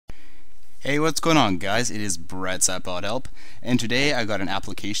Hey, what's going on, guys? It is Brett's iPod and today I got an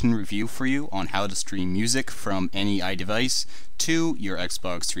application review for you on how to stream music from any iDevice to your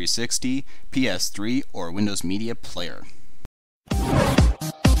Xbox 360, PS3, or Windows Media Player.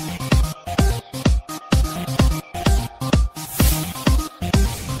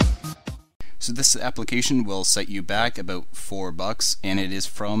 So this application will set you back about $4, and it is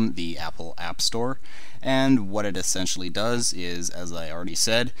from the Apple App Store. And what it essentially does is, as I already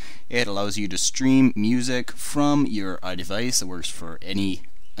said, it allows you to stream music from your iDevice. It works for any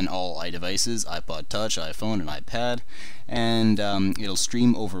and all iDevices, iPod Touch, iPhone, and iPad. And it'll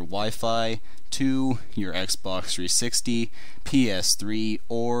stream over Wi-Fi to your Xbox 360, PS3,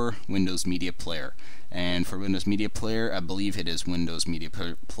 or Windows Media Player. And for Windows Media Player, I believe it is Windows Media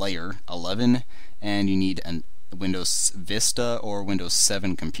Player 11, and you need a Windows Vista or Windows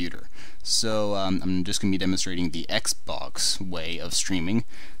 7 computer. So I'm just going to be demonstrating the Xbox way of streaming.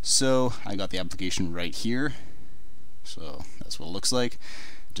 So I got the application right here. So that's what it looks like.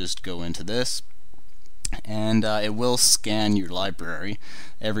 Just go into this, and it will scan your library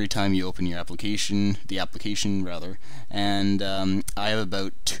every time you open your application, and I have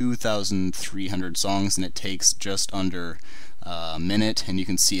about 2,300 songs, and it takes just under a minute, and you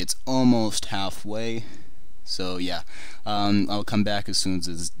can see it's almost halfway. So yeah, I'll come back as soon as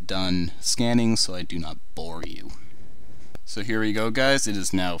it's done scanning so I do not bore you. So here we go, guys. It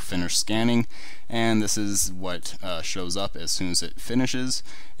is now finished scanning, and this is what shows up as soon as it finishes,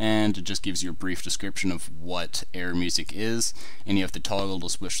 and it just gives you a brief description of what AirMusic is, and you have to toggle to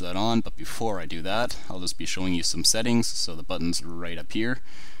switch that on. But before I do that, I'll just be showing you some settings. So the button's right up here,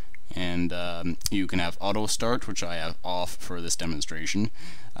 and you can have auto start, which I have off for this demonstration.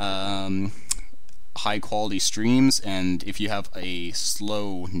 High quality streams, and if you have a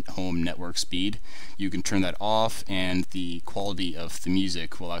slow home network speed, you can turn that off, and the quality of the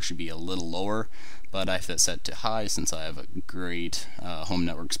music will actually be a little lower, but I have that set to high since I have a great home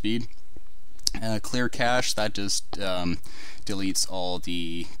network speed. Clear cache, that just deletes all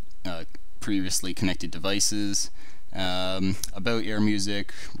the previously connected devices. About AirMusic,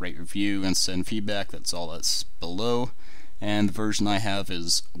 rate review, and send feedback, that's all that's below. And the version I have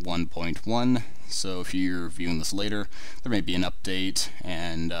is 1.1, so if you're viewing this later, there may be an update,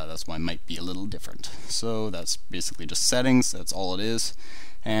 and that's why it might be a little different. So that's basically just settings, that's all it is.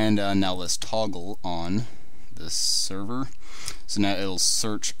 And now let's toggle on this server. So now it'll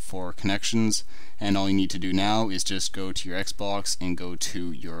search for connections, and all you need to do now is just go to your Xbox and go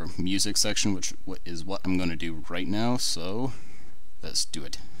to your music section, which is what I'm going to do right now, so let's do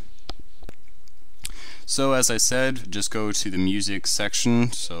it. So as I said, just go to the music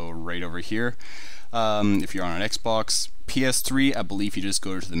section, so right over here. If you're on an Xbox, PS3, I believe you just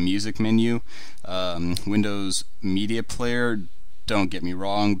go to the music menu. Windows Media Player, don't get me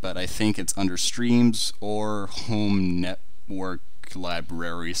wrong, but I think it's under streams or home network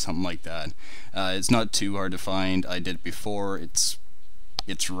library, something like that. It's not too hard to find. I did it before. It's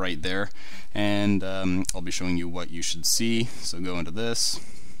right there, and I'll be showing you what you should see. So go into this,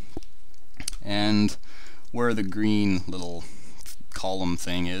 and where the green little column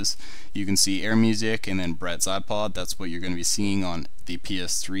thing is, you can see AirMusic and then Brett's iPod. That's what you're going to be seeing on the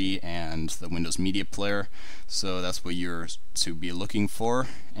PS3 and the Windows Media Player. So that's what you're to be looking for,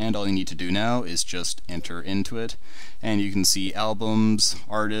 and all you need to do now is just enter into it, and you can see albums,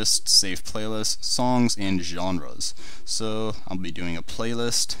 artists, saved playlists, songs, and genres. So I'll be doing a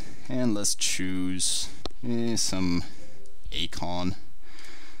playlist, and let's choose some Akon.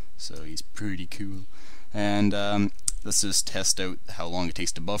 So he's pretty cool. And let's just test out how long it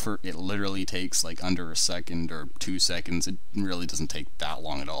takes to buffer. It literally takes like under a second or 2 seconds. It really doesn't take that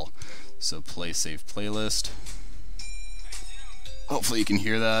long at all. So play save playlist. Hopefully you can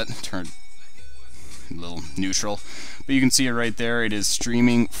hear that. Turn a little neutral. But you can see it right there. It is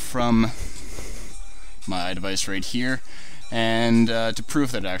streaming from my iDevice right here. And to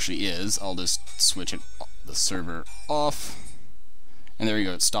prove that it actually is, I'll just switch the server off. And there you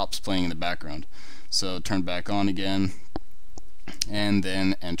go, it stops playing in the background. So turn back on again, and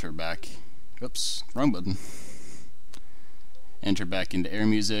then enter back, oops, wrong button. Enter back into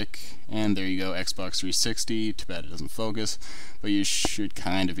AirMusic, and there you go, Xbox 360, too bad it doesn't focus, but you should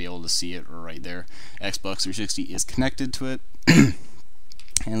kind of be able to see it right there. Xbox 360 is connected to it, and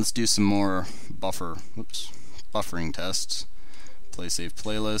let's do some more buffering tests. Play save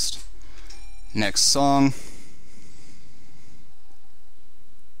playlist, next song.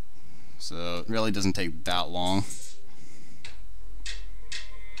 So it really doesn't take that long.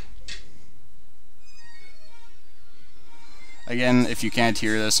 Again, if you can't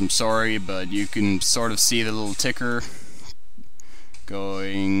hear this, I'm sorry, but you can sort of see the little ticker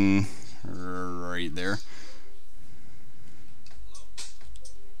going right there.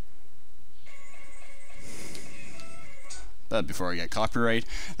 But before I get copyright,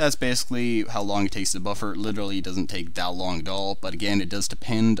 that's basically how long it takes to buffer. It literally doesn't take that long at all, but again, it does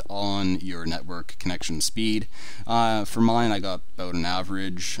depend on your network connection speed. For mine, I got about an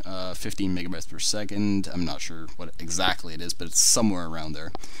average 15 megabytes per second. I'm not sure what exactly it is, but it's somewhere around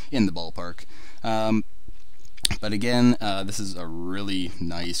there, in the ballpark. But again, this is a really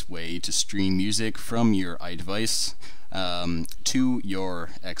nice way to stream music from your iDevice to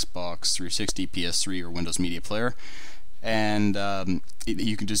your Xbox 360, PS3, or Windows Media Player. And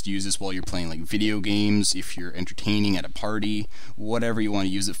you can just use this while you're playing like video games, if you're entertaining at a party, whatever you want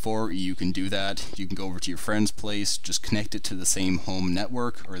to use it for, you can do that. You can go over to your friend's place, just connect it to the same home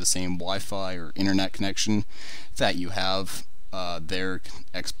network or the same Wi-Fi or internet connection that you have their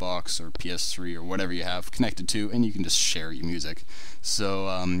Xbox or PS3 or whatever you have connected to, and you can just share your music. So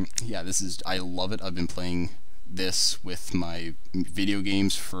yeah, I love it. I've been playing this with my video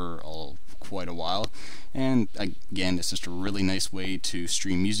games for quite a while, and again, it's just a really nice way to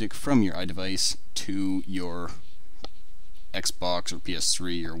stream music from your iDevice to your Xbox or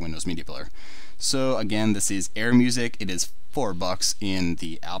PS3 or Windows Media Player. So again, this is AirMusic. It is $4 in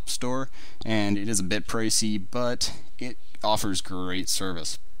the App Store, and it is a bit pricey, but it offers great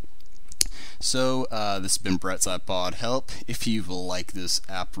service. So this has been Brett's iPod Help. If you like this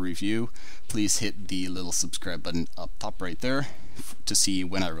app review, please hit the little subscribe button up top right there to see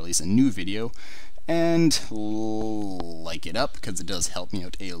when I release a new video, and like it up because it does help me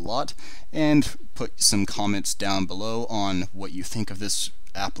out a lot, and put some comments down below on what you think of this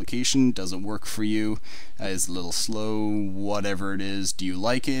application. Does it work for you? Is it a little slow? Whatever it is, do you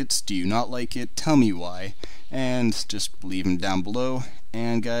like it? Do you not like it? Tell me why, and just leave them down below.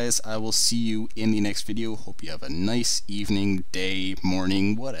 And guys, I will see you in the next video. Hope you have a nice evening, day,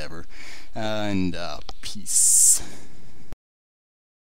 morning, whatever, and peace.